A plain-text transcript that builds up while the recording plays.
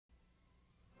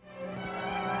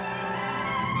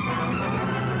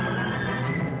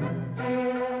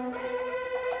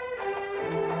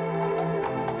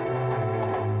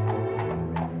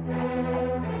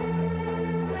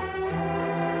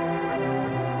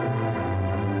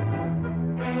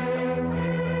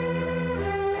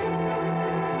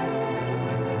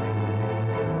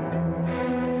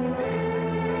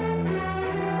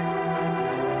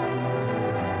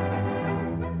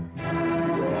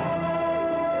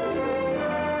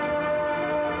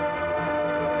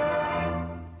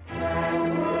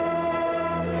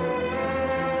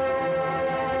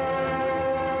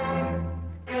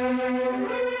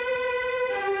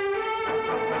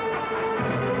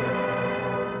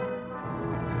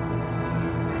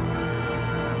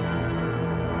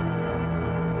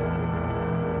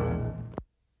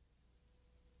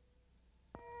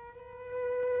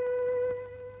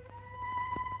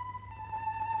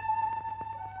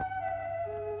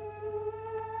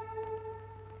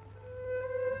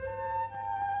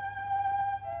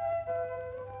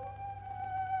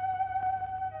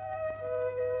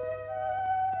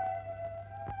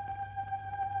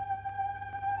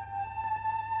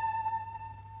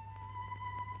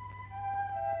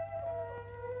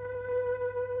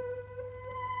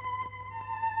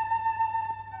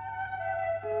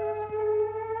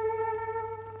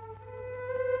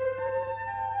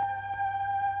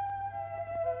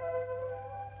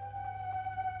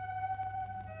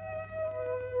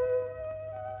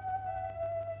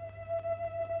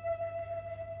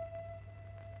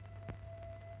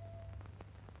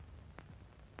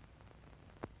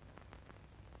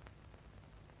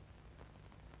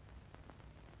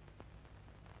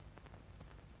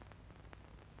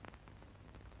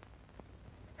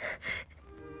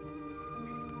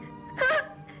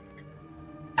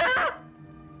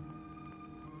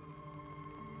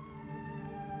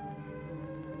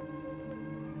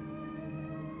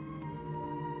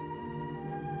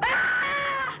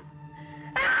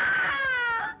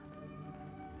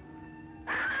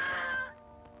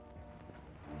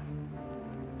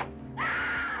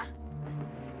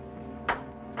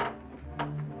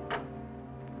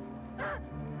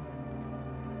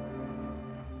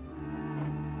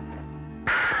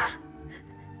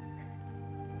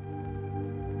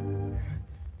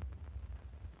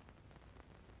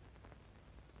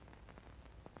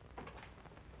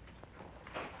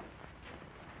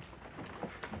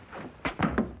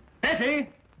Betty!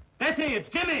 Betty, it's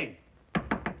Jimmy!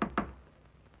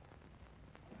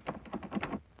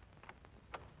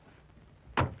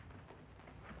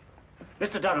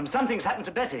 Mr. Durham, something's happened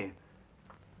to Betty.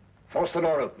 Force the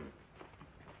door open.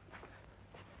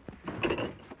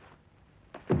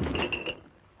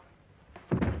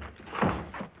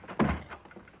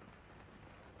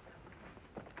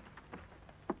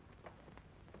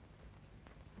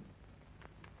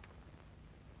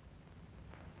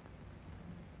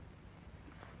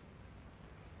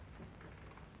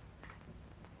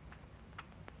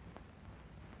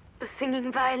 The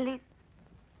singing violin.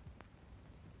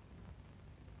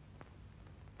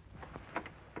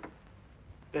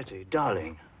 Betty,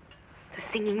 darling. The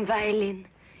singing violin.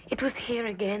 It was here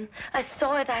again. I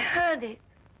saw it. I heard it.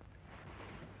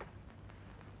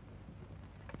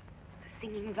 The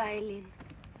singing violin.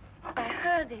 I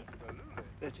heard it.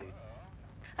 Betty.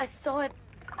 I saw it.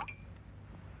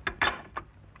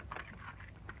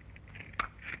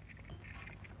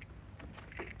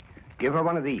 Give her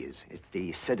one of these. It's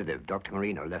the sedative Dr.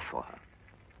 Marino left for her.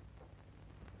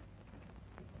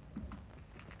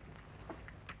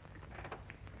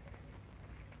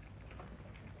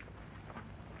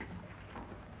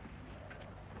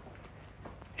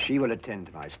 She will attend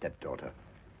to my stepdaughter.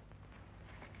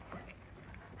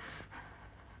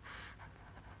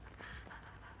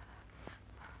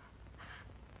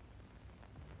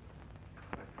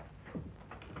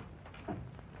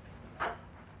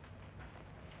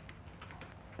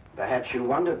 Perhaps you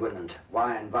wondered, Willand,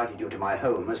 why I invited you to my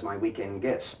home as my weekend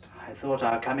guest. I thought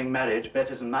our coming marriage,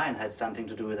 Betty's and mine, had something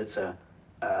to do with it, sir.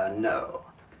 No.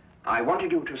 I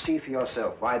wanted you to see for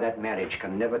yourself why that marriage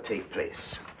can never take place.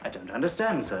 I don't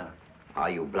understand, sir. Are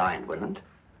you blind, Willand?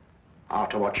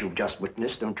 After what you've just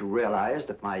witnessed, don't you realize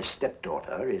that my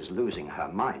stepdaughter is losing her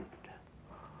mind?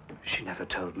 She never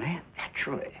told me.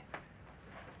 Naturally.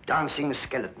 Dancing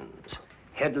skeletons,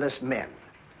 headless men,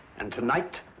 and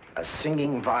tonight, a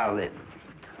singing violin.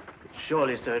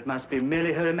 Surely, sir, it must be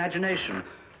merely her imagination.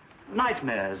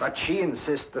 Nightmares. But she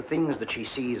insists the things that she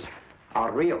sees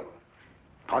are real.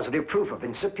 Positive proof of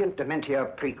incipient dementia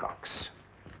precox.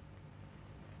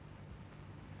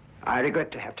 I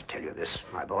regret to have to tell you this,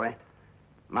 my boy.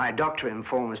 My doctor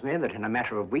informs me that in a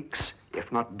matter of weeks,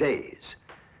 if not days,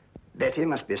 Betty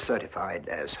must be certified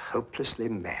as hopelessly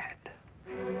mad.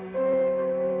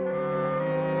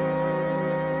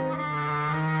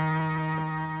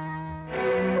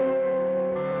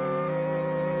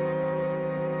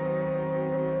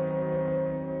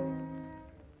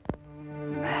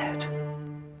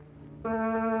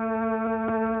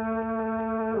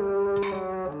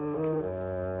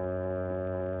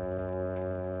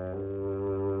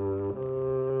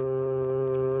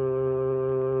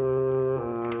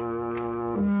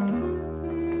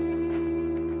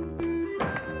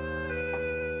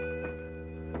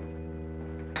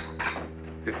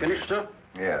 Finished, sir?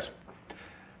 Yes.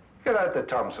 Get out the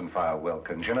Thompson file,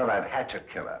 Wilkins. You know that hatchet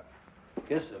killer.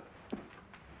 Yes, sir.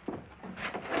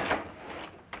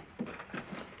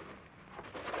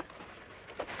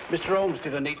 Mr. Holmes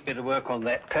did a neat bit of work on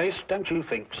that case, don't you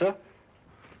think, sir?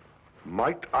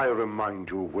 Might I remind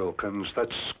you, Wilkins,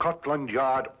 that Scotland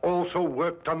Yard also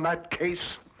worked on that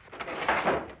case?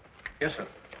 Yes, sir.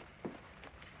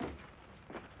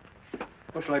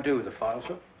 What shall I do with the file,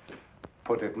 sir?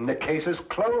 Put it in the case's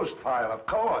closed file, of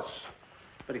course.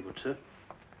 Very good, sir.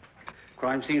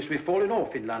 Crime seems to be falling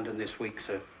off in London this week,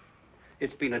 sir.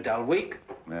 It's been a dull week.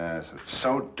 Yes, it's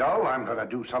so dull, I'm going to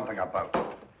do something about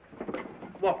it.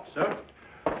 What, sir?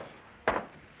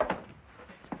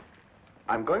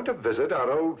 I'm going to visit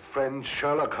our old friend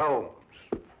Sherlock Holmes.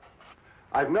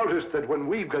 I've noticed that when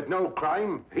we've got no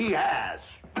crime, he has.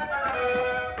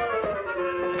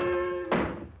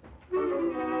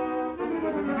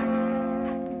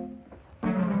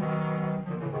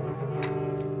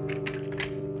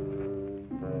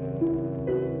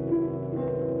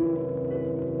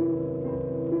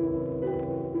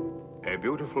 A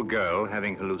beautiful girl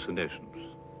having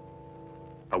hallucinations,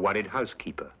 a worried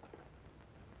housekeeper,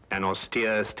 an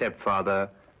austere stepfather,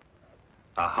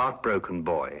 a heartbroken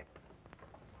boy,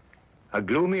 a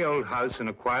gloomy old house in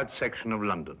a quiet section of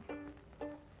London.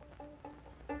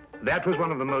 That was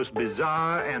one of the most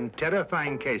bizarre and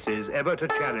terrifying cases ever to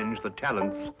challenge the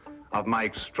talents of my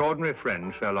extraordinary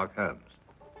friend, Sherlock Holmes.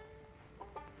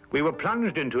 We were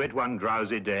plunged into it one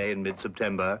drowsy day in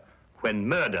mid-September when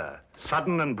murder,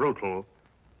 sudden and brutal,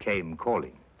 came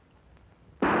calling.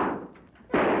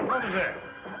 What was that?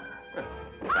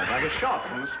 Sounds like a shot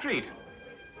from the street.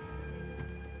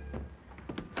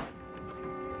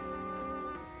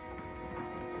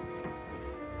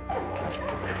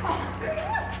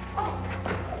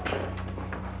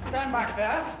 Stand back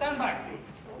there. Stand back, please.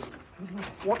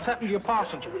 What's happened to your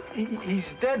passenger? He's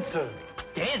dead, sir.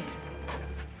 Dead?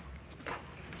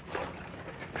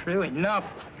 True enough.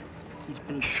 He's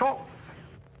been shot.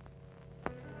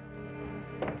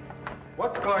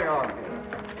 What's going on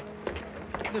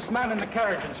here? This man in the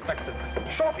carriage, Inspector.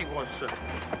 Shot he was, sir.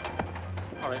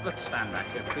 All right, let's stand back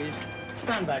here, please.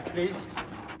 Stand back, please.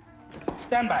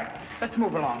 Stand back. Let's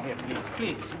move along here, please.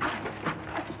 Please.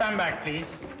 Stand back, please.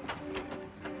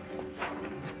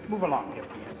 Move along here,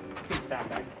 please. Please stand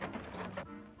back.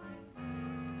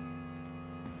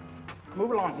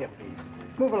 Move along here, please.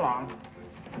 Move along.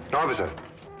 Officer,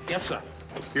 Yes, sir.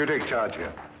 you take charge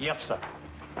here. Yes, sir.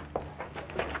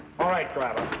 All right,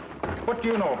 driver. What do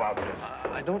you know about this?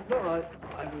 I don't know.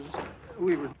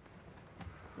 We were...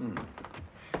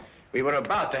 We were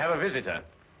about to have a visitor.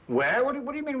 Where? What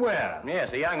do you mean, where?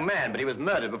 Yes, a young man, but he was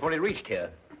murdered before he reached here.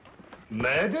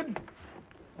 Murdered?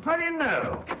 How do you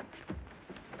know?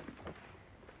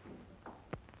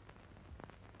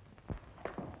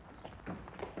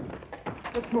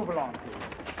 Let's move along,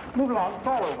 please. Move along. It's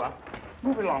all over.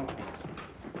 Move along, please.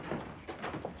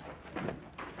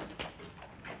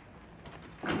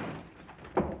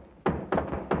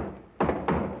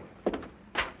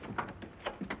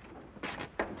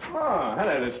 Oh,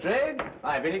 hello, Lestrade.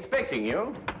 I've been expecting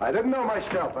you. I didn't know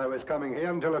myself I was coming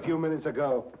here until a few minutes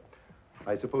ago.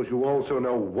 I suppose you also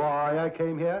know why I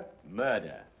came here?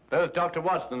 Murder. Both Dr.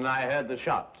 Watson and I heard the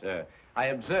shot. I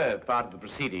observed part of the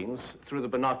proceedings through the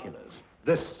binoculars.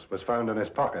 This was found in his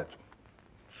pocket.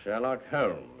 Sherlock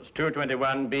Holmes,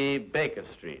 221B Baker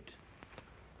Street.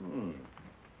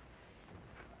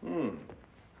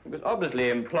 He was obviously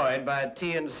employed by a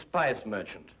tea and spice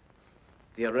merchant.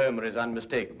 The aroma is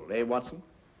unmistakable, eh, Watson?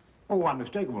 Oh,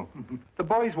 unmistakable. The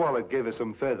boy's wallet gave us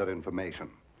some further information.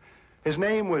 His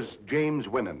name was James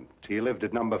Winant. He lived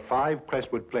at number 5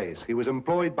 Crestwood Place. He was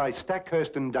employed by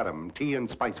Stackhurst and Durham, tea and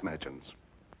spice merchants.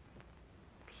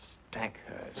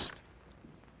 Stackhurst.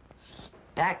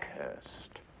 Stackhurst.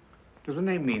 Does the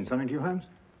name mean something to you, Holmes?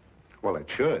 Well, it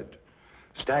should.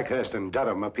 Stackhurst and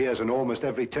Durham appears in almost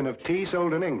every tin of tea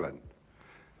sold in England.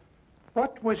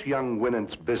 What was young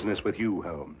Winant's business with you,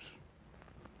 Holmes?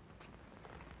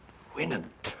 Winant.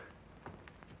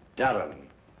 Durham.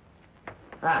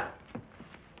 Ah.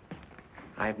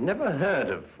 I've never heard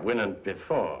of Winant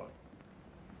before.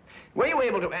 Were you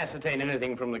able to ascertain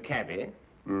anything from the cabby?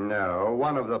 No,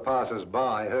 one of the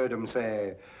passers-by heard him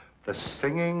say, the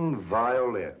singing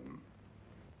violin.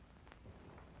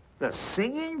 The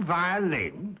singing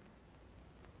violin?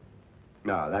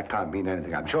 No, that can't mean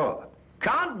anything, I'm sure.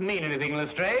 Can't mean anything,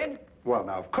 Lestrade. Well,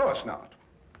 now, of course not.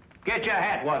 Get your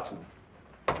hat, Watson.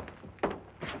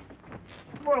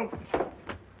 Well,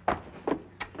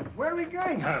 where are we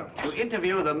going, Holmes? To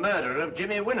interview the murderer of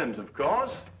Jimmy Winant, of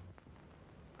course.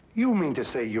 You mean to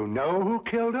say you know who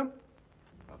killed him?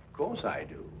 Of course I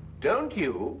do. Don't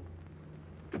you?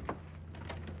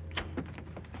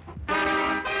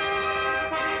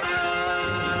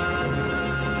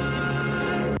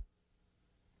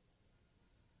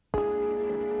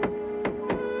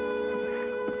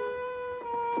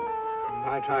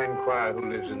 Might I inquire who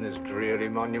lives in this dreary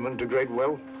monument to great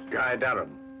wealth? Guy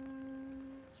Durham.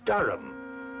 Durham.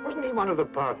 Wasn't he one of the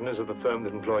partners of the firm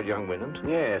that employed young Winant?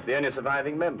 Yes, the only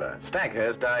surviving member.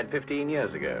 Stackhurst died 15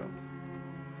 years ago.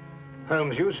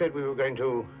 Holmes, you said we were going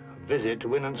to visit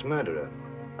Winant's murderer.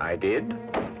 I did.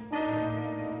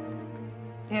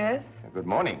 Yes? Good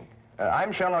morning.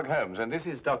 I'm Sherlock Holmes, and this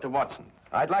is Dr. Watson.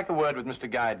 I'd like a word with Mr.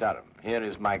 Guy Durham. Here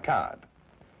is my card.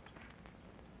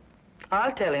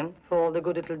 I'll tell him, for all the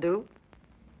good it'll do.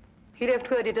 He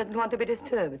left word he doesn't want to be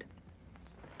disturbed.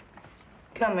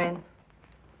 Come in.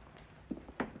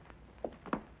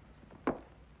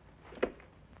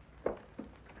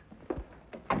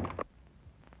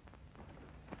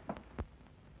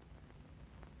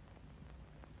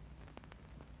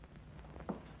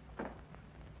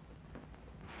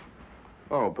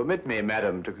 Oh, permit me,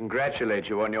 madam, to congratulate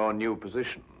you on your new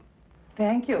position.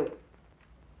 Thank you.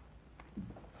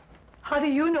 How do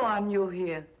you know I'm new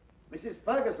here? Mrs.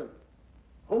 Ferguson,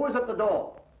 who was at the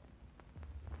door?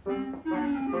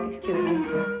 Excuse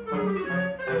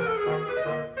me.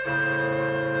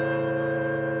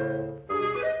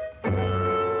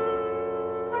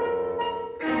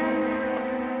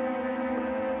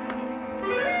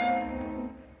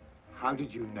 How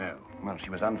did you know? Well, she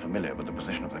was unfamiliar with the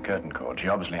position of the curtain cord. She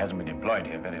obviously hasn't been employed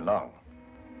here very long.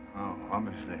 Oh,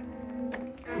 obviously.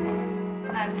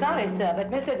 I'm sorry, sir, but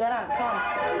Mr. Durham can't...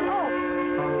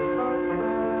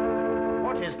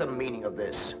 What is the meaning of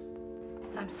this?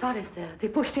 I'm sorry, sir. They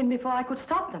pushed in before I could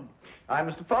stop them. I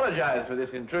must apologize for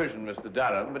this intrusion, Mr.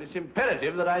 Durham, but it's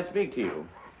imperative that I speak to you.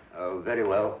 Oh, very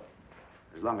well.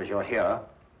 As long as you're here,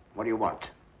 what do you want?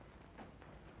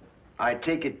 I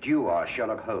take it you are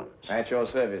Sherlock Holmes. At your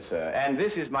service, sir. And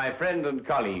this is my friend and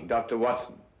colleague, Dr.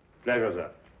 Watson. Pleasure,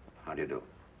 sir. How do you do?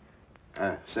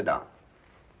 Sit down.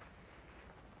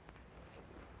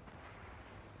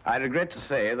 I regret to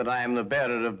say that I am the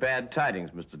bearer of bad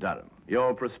tidings, Mr. Durham.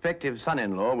 Your prospective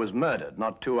son-in-law was murdered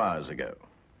not 2 hours ago.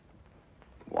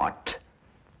 What?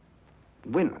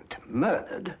 Winant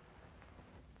murdered?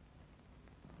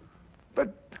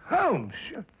 But, Holmes...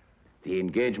 The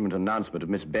engagement announcement of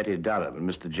Miss Betty Durham and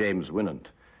Mr. James Winant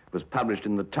was published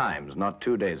in the Times not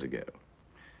 2 days ago.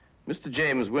 Mr.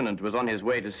 James Winant was on his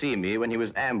way to see me when he was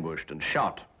ambushed and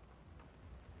shot.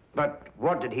 But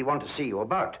what did he want to see you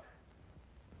about?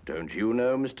 Don't you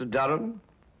know Mr. Durham?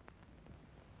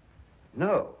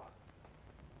 No.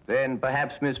 Then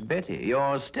perhaps Miss Betty,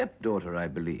 your stepdaughter, I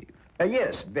believe.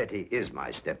 Yes, Betty is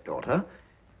my stepdaughter.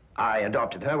 I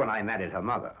adopted her when I married her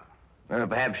mother.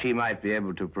 Perhaps she might be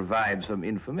able to provide some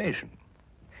information.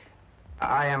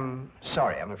 I am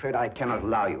sorry. I'm afraid I cannot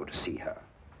allow you to see her.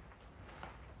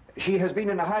 She has been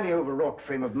in a highly overwrought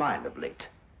frame of mind of late.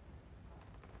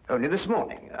 Only this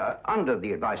morning, under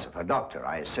the advice of her doctor,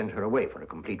 I sent her away for a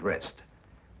complete rest.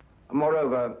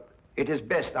 Moreover, it is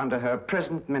best under her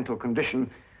present mental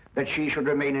condition that she should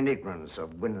remain in ignorance of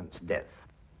Winant's death.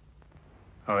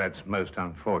 Oh, that's most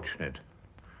unfortunate.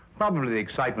 Probably the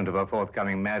excitement of her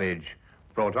forthcoming marriage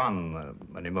brought on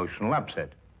an emotional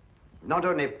upset. Not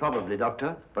only probably,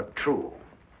 Doctor, but true.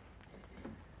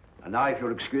 And now, if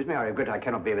you'll excuse me, I regret I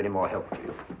cannot be of any more help to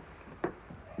you.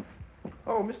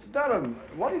 Oh, Mr. Durham,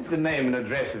 what is the name and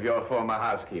address of your former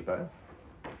housekeeper?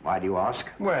 Why do you ask?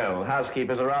 Well,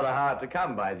 housekeepers are rather hard to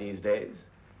come by these days.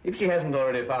 If she hasn't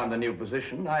already found a new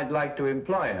position, I'd like to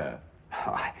employ her.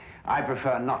 Oh, I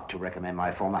prefer not to recommend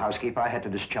my former housekeeper. I had to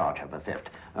discharge her for theft.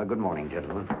 Good morning,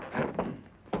 gentlemen.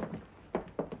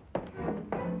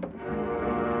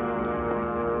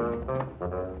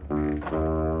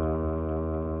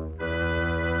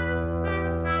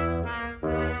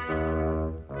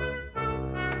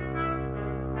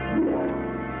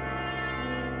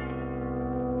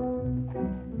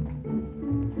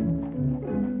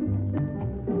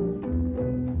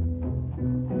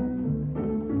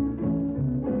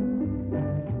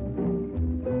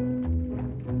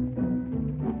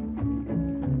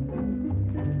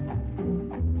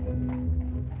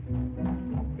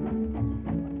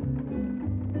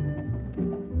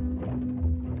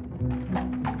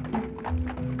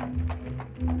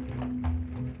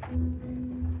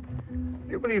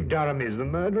 Do you believe Durham is the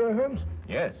murderer, Holmes?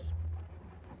 Yes.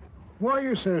 Why are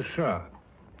you so sure?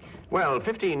 Well,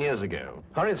 15 years ago,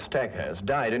 Horace Stackhurst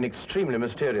died in extremely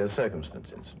mysterious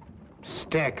circumstances.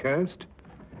 Stackhurst?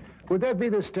 Would that be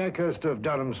the Stackhurst of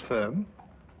Durham's firm?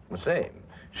 The same.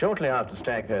 Shortly after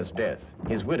Stackhurst's death,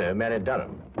 his widow married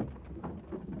Durham.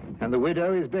 And the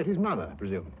widow is Betty's mother, I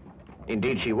presume?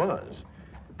 Indeed, she was.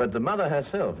 But the mother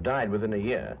herself died within a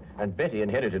year, and Betty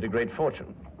inherited a great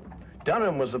fortune.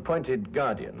 Durham was appointed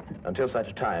guardian until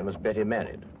such time as Betty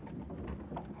married.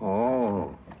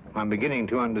 Oh, I'm beginning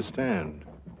to understand.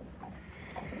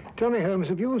 Tell me, Holmes,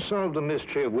 have you solved the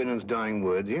mystery of Winant's dying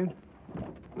words yet?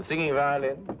 The singing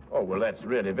violin? Oh, well, that's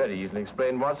really very easily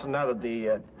explained, Watson, now that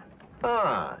the...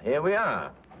 Ah, here we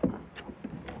are.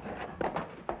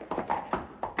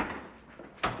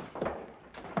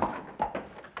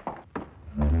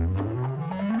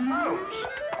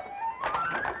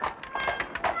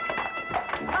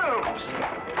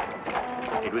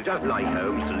 It was just like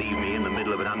Holmes to leave me in the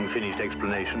middle of an unfinished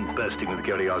explanation, bursting with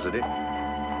curiosity.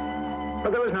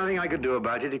 But there was nothing I could do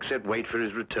about it except wait for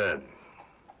his return.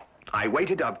 I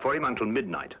waited up for him until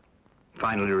midnight,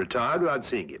 finally retired without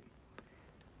seeing him.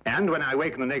 And when I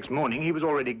awakened the next morning, he was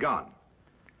already gone.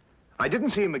 I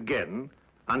didn't see him again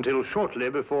until shortly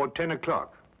before 10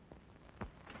 o'clock.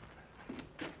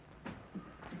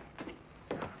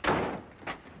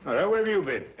 Hello, where have you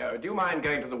been? Do you mind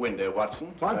going to the window,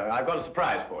 Watson? What? I've got a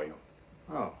surprise for you.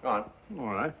 Oh, Go on. all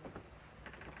right.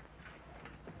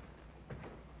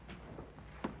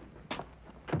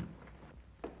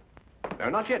 No,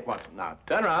 not yet, Watson. Now,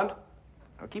 turn around.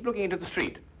 Now, keep looking into the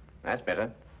street. That's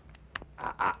better.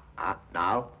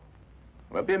 Now.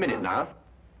 Won't be a minute now.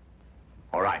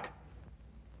 All right.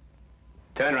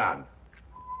 Turn around.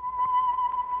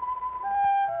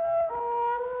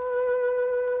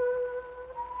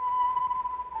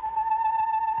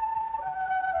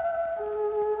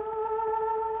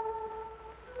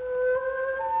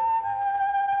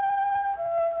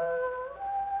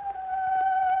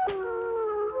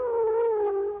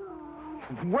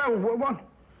 Well, what?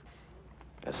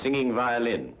 A singing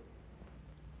violin.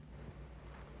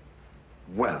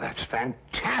 Well, that's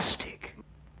fantastic.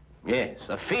 Yes,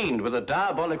 a fiend with a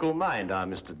diabolical mind, our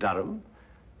Mr. Durham.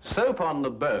 Soap on the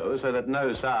bow so that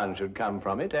no sound should come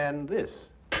from it, and this.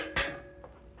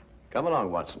 Come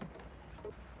along, Watson.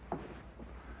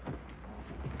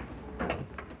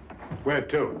 Where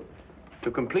to?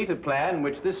 To complete a plan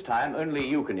which this time only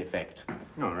you can effect.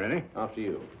 Oh, really? After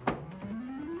you.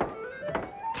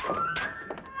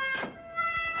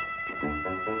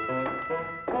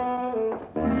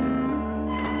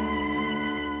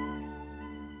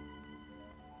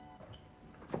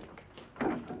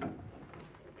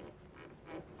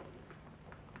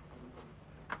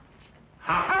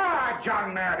 Ha-ha,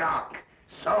 John Murdoch!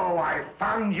 So I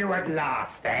found you at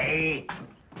last, eh?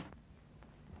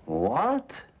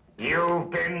 What? You've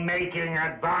been making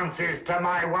advances to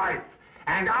my wife,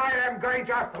 and I am going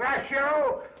to thrash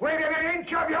you within an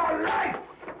inch of your life!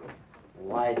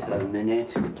 Wait a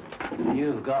minute.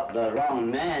 You've got the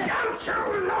wrong man. Don't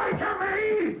you lie to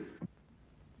me!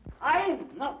 I'm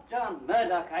not John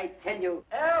Murdoch, I tell you.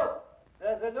 Help!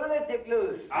 There's a lunatic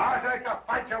loose. Oh, so it's a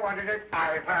fight you wanted it?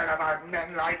 I've heard about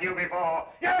men like you before.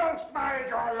 You smiled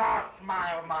your last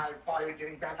smile, my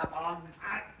voyaging vagabond.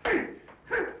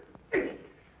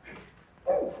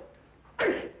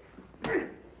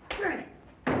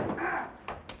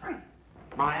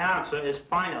 My answer is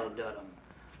final, Durham.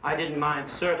 I didn't mind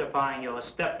certifying your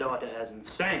stepdaughter as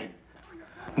insane,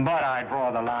 but I draw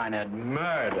the line at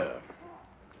murder.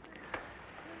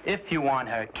 If you want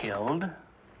her killed,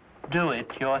 do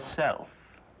it yourself.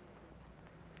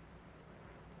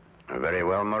 Very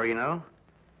well, Marino.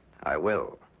 I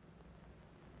will.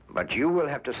 But you will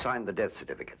have to sign the death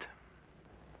certificate.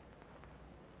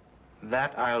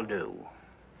 That I'll do.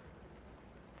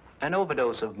 An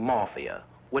overdose of morphia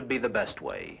would be the best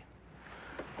way.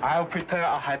 I'll prepare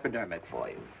a hypodermic for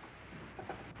you.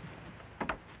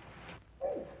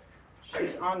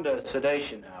 She's under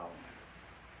sedation now,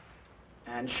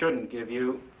 and shouldn't give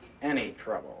you any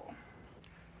trouble.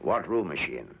 What room is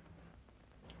she in?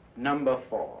 Number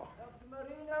 4.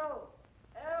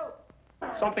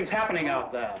 Something's happening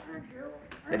out there.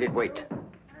 Let it wait.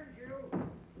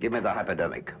 Give me the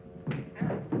hypodermic.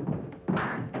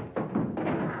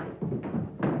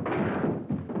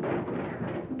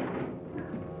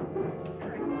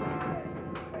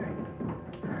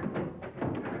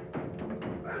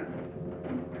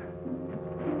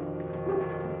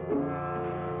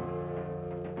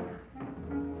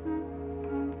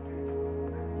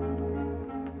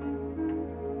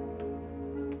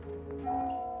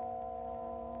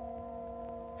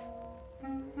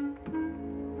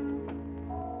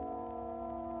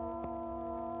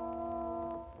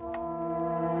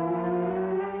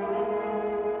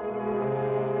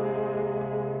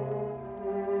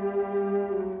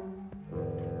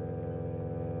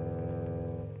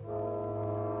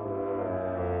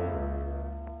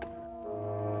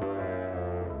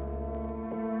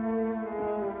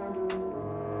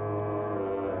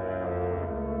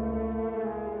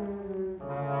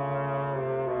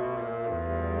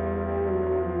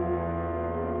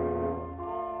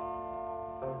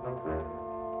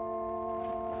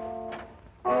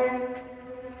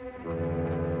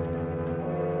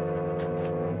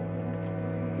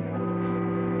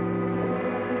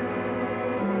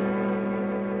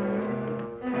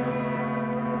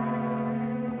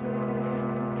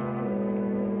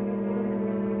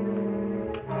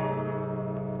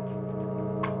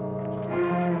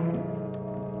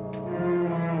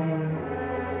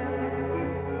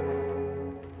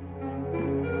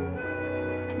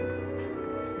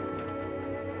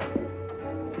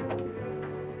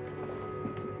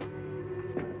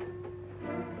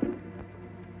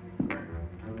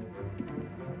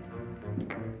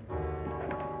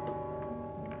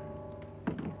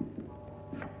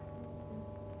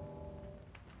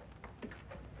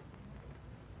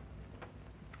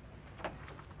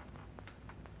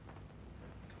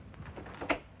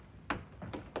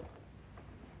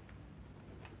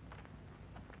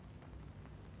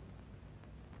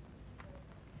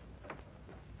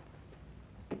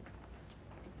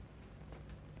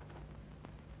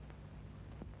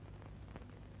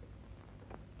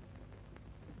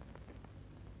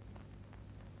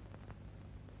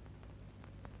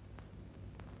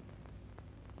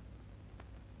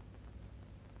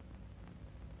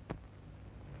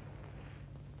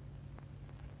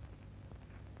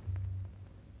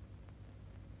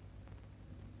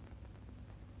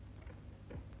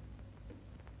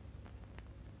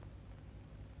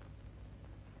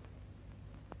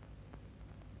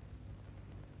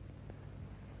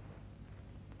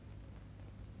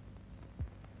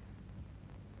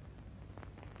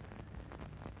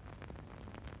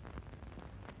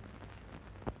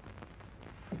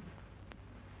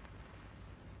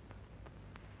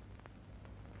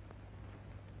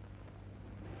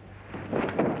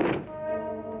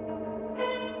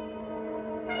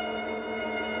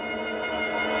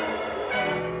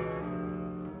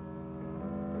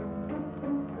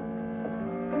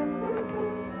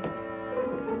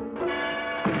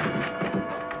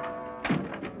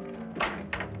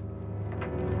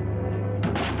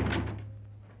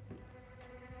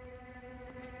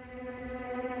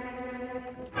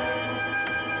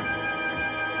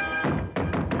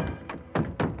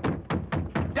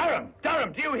 Durham!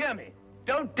 Durham, do you hear me?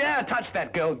 Don't dare touch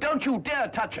that girl. Don't you dare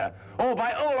touch her. Or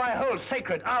by all I hold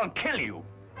sacred, I'll kill you.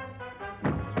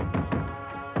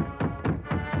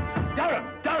 Durham!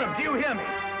 Durham, do you hear me?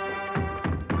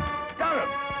 Durham!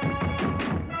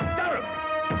 Durham!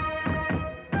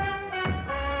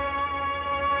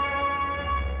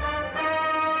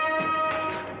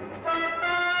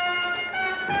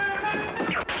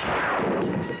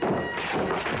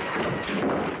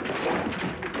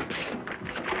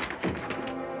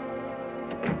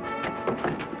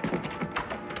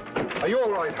 Are you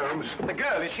all right, Holmes? The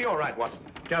girl, is she all right, Watson?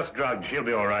 Just drugged. She'll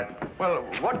be all right. Well,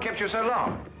 what kept you so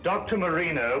long? Dr.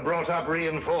 Marino brought up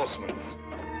reinforcements.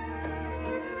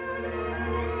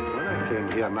 When I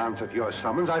came here and answered your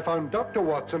summons, I found Dr.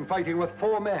 Watson fighting with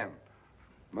 4 men.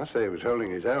 Must say he was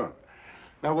holding his own.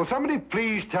 Now, will somebody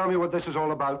please tell me what this is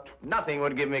all about? Nothing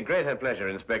would give me greater pleasure,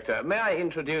 Inspector. May I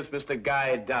introduce Mr.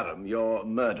 Guy Durham, your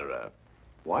murderer?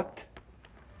 What?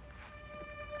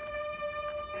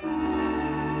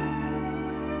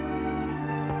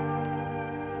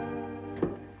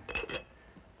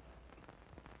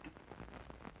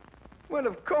 Well,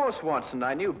 of course, Watson.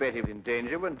 I knew Betty was in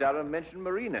danger when Durham mentioned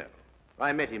Marino.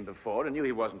 I met him before and knew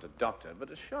he wasn't a doctor, but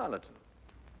a charlatan.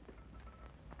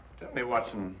 Tell me,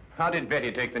 Watson, how did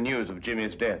Betty take the news of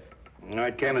Jimmy's death?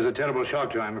 It came as a terrible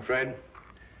shock to her, I'm afraid.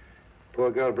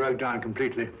 Poor girl broke down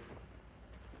completely.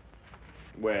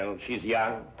 Well, she's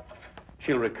young.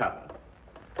 She'll recover.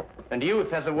 And youth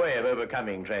has a way of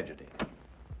overcoming tragedy.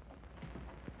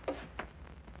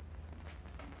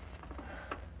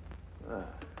 Ah.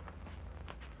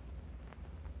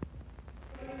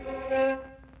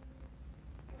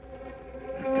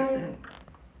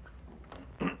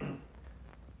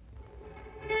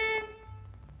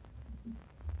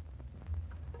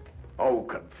 Oh,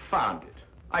 confound it.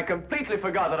 I completely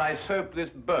forgot that I soaped this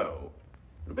bow.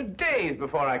 It'll be days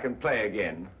before I can play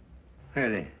again.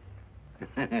 Really?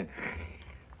 A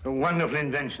wonderful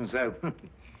invention, soap.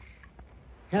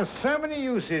 Has so many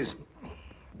uses.